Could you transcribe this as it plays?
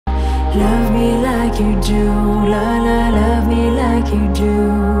Love me like you do, la la, love me like you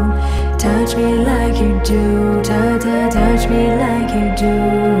do. Touch me like you do, ta ta, touch me like you do.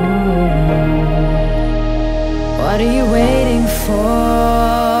 What are you waiting for?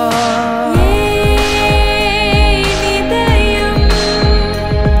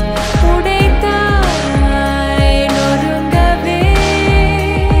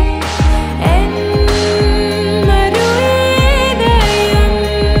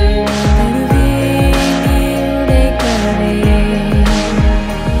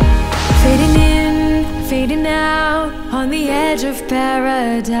 Fading out on the edge of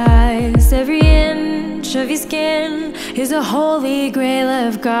paradise. Every inch of your skin is a holy grail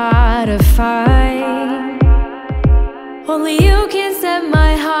I've gotta fight. Only you can set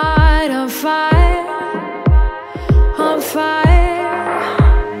my heart on fire.